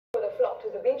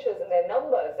the beaches in their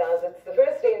numbers, as it's the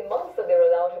first day in months that they're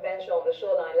allowed to venture on the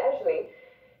shoreline leisurely.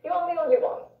 You aren't the only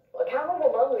one. A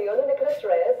camerawoman, Leona Nicholas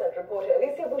Reyes, and reporter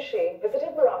Alicia Boucher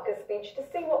visited Maracas Beach to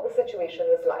see what the situation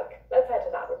was like. Let's head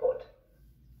to that report.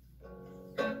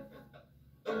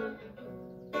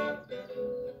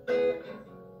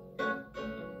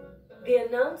 The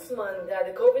announcement that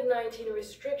the COVID-19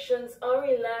 restrictions are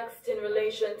relaxed in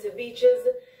relation to beaches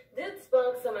did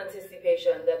spark some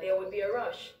anticipation that there would be a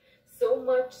rush. So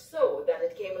much so that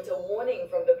it came with a warning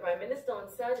from the Prime Minister on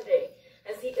Saturday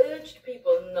as he urged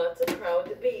people not to crowd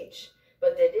the beach.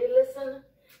 But did they listen?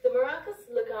 The Maracas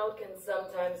lookout can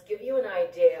sometimes give you an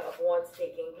idea of what's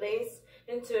taking place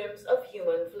in terms of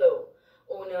human flow.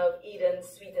 Owner of Eden's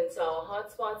Sweet and Sour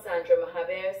Hotspot, Sandra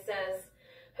Mahaber, says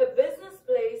her business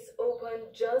place opened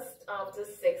just after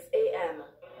 6 a.m.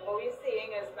 What we're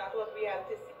seeing is not what we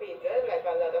anticipated, like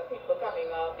a lot of people coming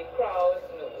up, the crowd.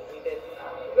 No, we didn't.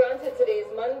 Granted, today is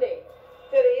Monday.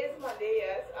 Today is Monday,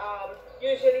 yes.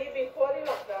 Usually before the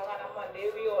lockdown on a Monday,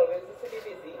 we always used to be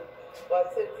busy. But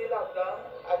since the lockdown,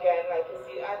 again, like you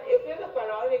see, and if you look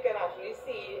around, you can actually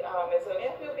see it's only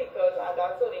a few people, and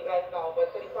that's only like now.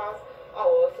 But for the past hour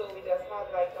or so, we just had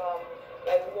like one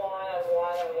and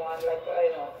one, like,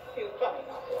 few coming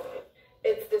up.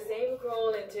 It's the same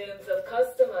crawl in terms of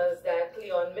customers that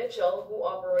Cleon Mitchell, who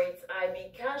operates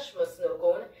IB Cash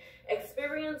Musnokon,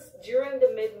 experienced during the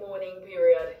mid-morning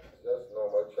period. Just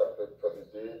normal traffic for the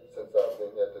day. Since I've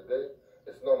been here today,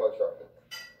 it's normal traffic.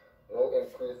 No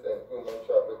increase in human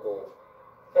traffic.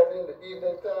 Probably in the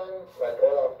evening time, like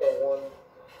all after one,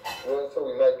 so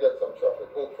we might get some traffic,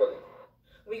 hopefully.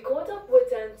 We caught up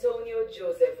with Antonio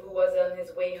Joseph, who was on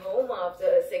his way home after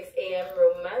a 6 a.m.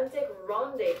 romantic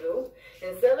rendezvous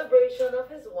in celebration of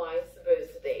his wife's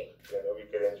birthday. We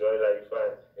can enjoy life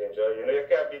and enjoy, you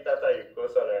can't beat that you go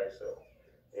sunrise, so,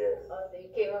 yeah. Oh, so you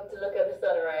came up to look at the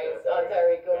sunrise on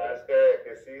Ontario. That's correct.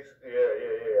 You see,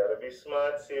 yeah. Be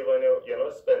smart, save on you're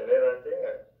not spending anything.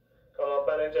 Come up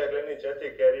and enjoy the nature,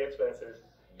 take care of the expenses.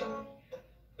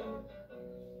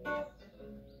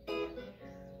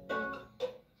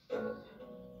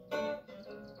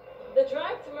 The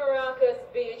drive to Maracas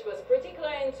Beach was pretty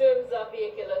clear in terms of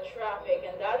vehicular traffic,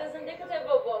 and that is indicative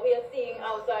of what we are seeing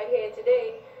outside here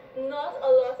today. Not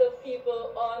a lot of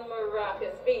people on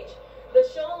Maracas Beach. The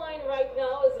shoreline right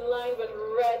now is lined with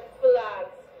red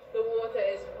flags. The water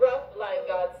is rough,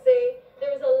 lifeguards say.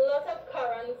 There is a lot of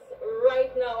currents right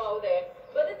now out there,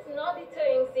 but it's not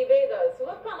deterring sea bathers who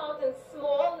have come out in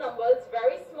small numbers,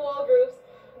 very small groups.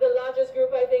 The largest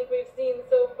group I think we've seen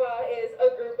so far is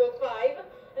a group of 5.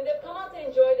 And they've come out to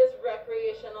enjoy this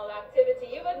recreational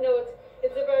activity. You would note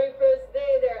it's the very first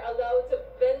day they're allowed to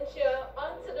venture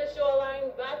onto the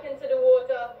shoreline, back into the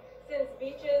water, since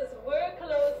beaches were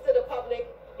closed to the public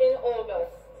in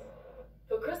August.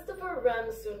 For Christopher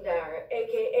Ramsundar,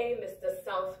 aka Mr.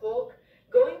 Southfork,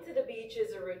 going to the beach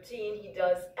is a routine he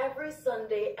does every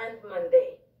Sunday and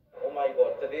Monday. Oh my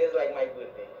God, today is like my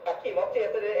birthday. I came up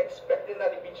here today expecting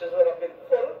that the beaches would have been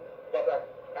full, but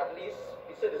at least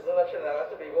the citizens of Trinidad and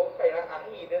Tobago kind of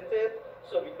adhered to it,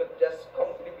 so we could just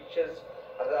come to the beaches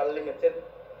at a limited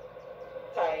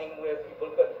time where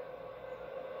people could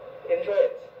enjoy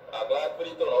it. I'm glad for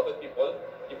the turnout of people.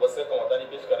 People say come out on the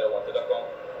beach because they wanted to come.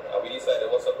 And we decided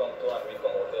what to come to, and we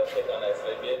come out to take a nice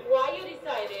little bit. Why you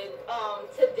decided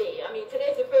today? I mean,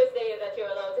 today's the first day that you're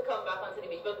allowed to come back onto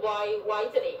the beach, but why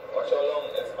today? Watch how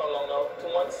long? It's how long now? 2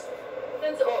 months?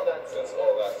 Since August. Since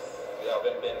August. We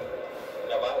haven't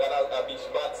got a beach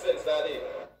back since that day.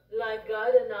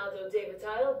 Lifeguard Arnaldo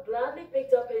Davidile gladly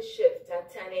picked up his shift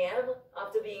at 10 a.m.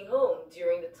 after being home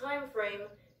during the time frame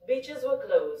beaches were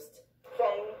closed.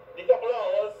 From the couple of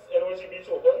hours in which the beach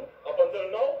opened, up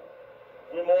until now,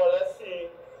 we more or less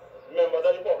see members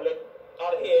of the public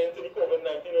adhering to the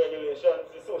COVID-19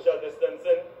 regulations, the social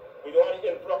distancing. We don't have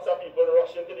the influx of people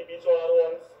rushing to the beach all at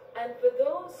once. And for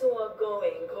those who are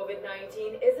going,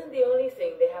 COVID-19 isn't the only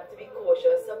thing they have to be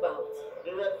cautious about.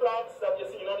 The red flags that you're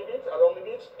seeing on the beach, along the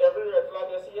beach, every red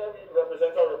flag you see here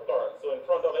represents a rip current. So in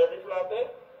front of every flag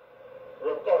there,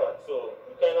 rip current. So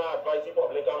we kind of advise the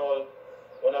public and all,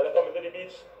 when they come into the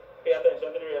beach, pay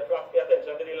attention to the red flags, pay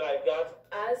attention to the lifeguards.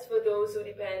 As for those who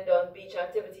depend on beach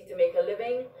activity to make a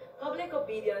living, public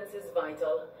obedience is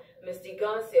vital. Misty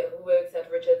Garcia, who works at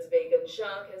Richards Bacon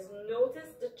Shark, has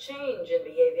noticed a change in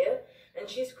behavior, and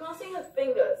she's crossing her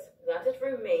fingers that it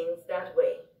remains that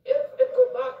way. If it go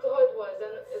back to how it was,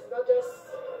 then it's not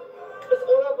just, it's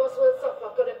all of us will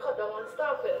suffer because they cut down on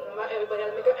staffing. Everybody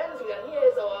will make an ends meet, and here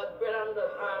is our bread and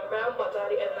butter at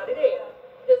the end of the day.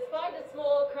 Despite the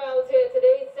small crowds here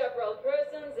today, several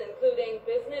persons, including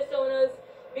business owners,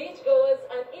 beachgoers,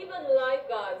 and even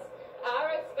lifeguards,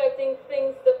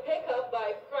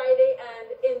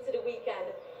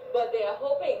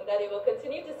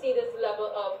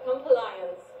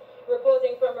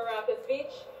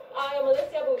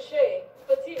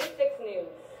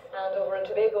 And over in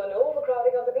Tobago, no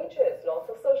overcrowding on the beaches, lots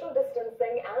of social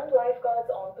distancing and lifeguards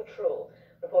on patrol.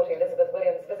 Reporting Elizabeth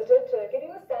Williams visited to give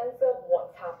you a sense of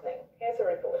what's happening. Here's a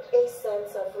report. A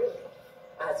sense of relief,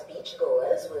 as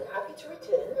beachgoers were happy to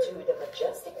return to the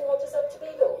majestic waters of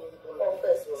Tobago. Our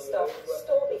first stop,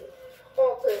 Storby.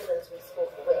 All persons we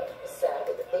spoke with said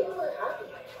that they were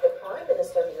happy the Prime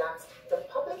Minister relaxed the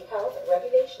public health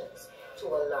regulations to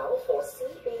allow for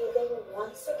sea bathing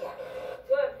once again.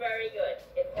 Good, very good.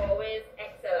 It's always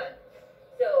excellent.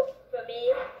 So, for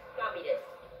me, can't beat it.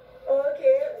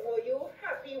 Okay, were you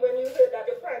happy when you heard that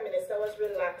the Prime Minister was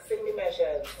relaxing the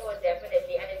measures? Oh,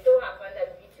 definitely. And it so happened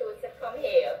that we chose to come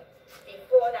here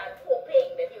before that,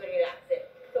 hoping that he would relax it.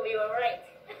 So we were right.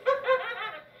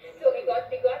 So we got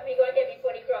here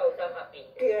before the crowd, so I'm happy.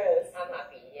 Yes. I'm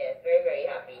happy, yes. Very, very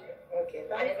happy. Okay,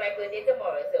 and it's my birthday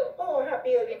tomorrow, so. Oh,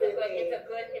 happy early birthday. It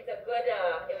was a good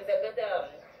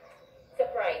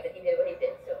surprise that he did what he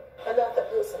did, so. Another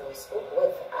person we spoke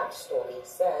with at Storby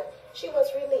said she was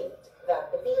relieved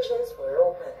that the beaches were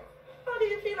open. How do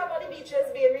you feel about the beaches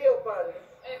being reopened?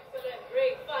 Excellent,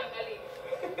 great, finally.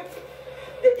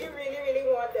 Did you really, really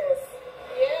want this?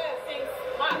 Yeah, since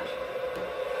March.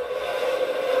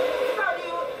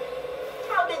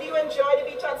 How did you enjoy the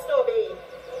beach at Storby?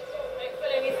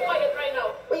 Excellent, it's quiet right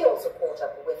now. We also caught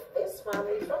up with this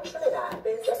family from Trinidad,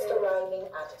 just arriving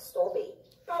at Storby.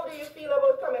 How do you feel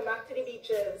about coming back to the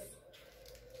beaches?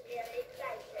 Really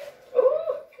excited. Ooh!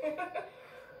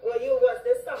 Was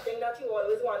this something that you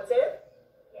always wanted?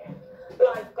 Yeah.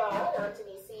 Lifeguard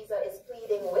Anthony Caesar is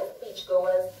pleading with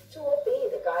beachgoers to obey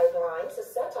the guidelines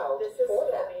set out for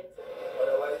them.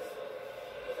 Otherwise,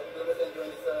 if you enjoy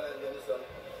the sun and enjoy the sun.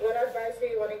 What advice do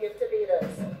you want to give to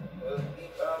leaders? Well,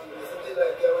 recently,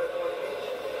 like I went on the beach,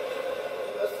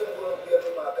 just to go up here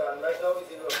to Maracas, and right now it's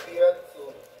in a period,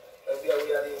 so we are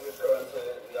in recurrence, so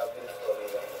we have been studying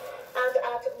that. And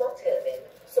at Mount Irving,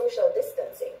 social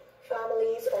distancing,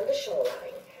 families on the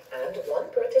shoreline, and one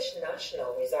British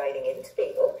national residing in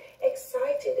Tobago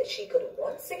excited that she could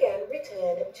once again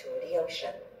return to the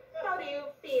ocean. How do you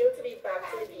feel to be back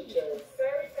to the beaches?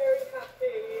 Very, very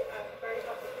happy and very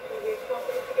happy to be here.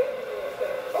 Confident to get in the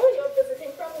water. Oh, you're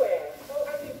visiting from where? Oh,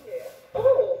 I live here.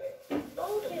 Oh,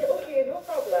 okay, no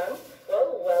problem. Well,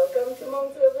 welcome to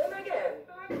Mount Irving again.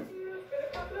 Thank you. It's been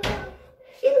a couple of months.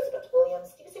 Elizabeth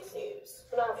Williams, TV6 News.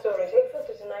 That story takes us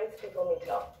to tonight's People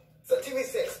Meter. The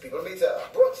TV6 People Meter,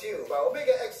 brought to you by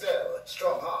Omega XL,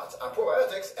 Strong Heart and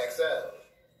Probiotics XL.